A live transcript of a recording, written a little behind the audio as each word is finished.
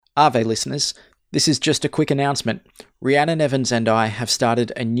Ave listeners, this is just a quick announcement. Rhiannon Evans and I have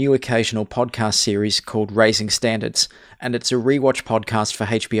started a new occasional podcast series called Raising Standards, and it's a rewatch podcast for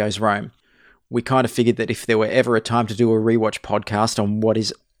HBO's Rome. We kind of figured that if there were ever a time to do a rewatch podcast on what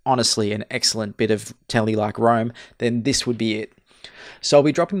is honestly an excellent bit of telly like Rome, then this would be it. So I'll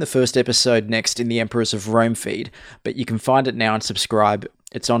be dropping the first episode next in the Emperors of Rome feed, but you can find it now and subscribe.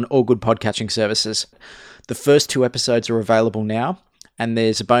 It's on all good podcatching services. The first 2 episodes are available now, and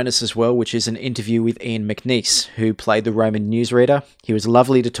there's a bonus as well, which is an interview with Ian McNeice, who played the Roman newsreader. He was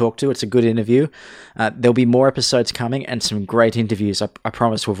lovely to talk to. It's a good interview. There'll be more episodes coming and some great interviews. I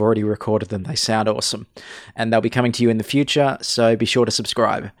promise we've already recorded them. They sound awesome. And they'll be coming to you in the future, so be sure to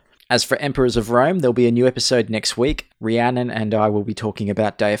subscribe. As for Emperors of Rome, there'll be a new episode next week. Rhiannon and I will be talking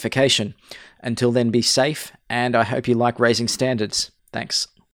about deification. Until then, be safe, and I hope you like Raising Standards. Thanks.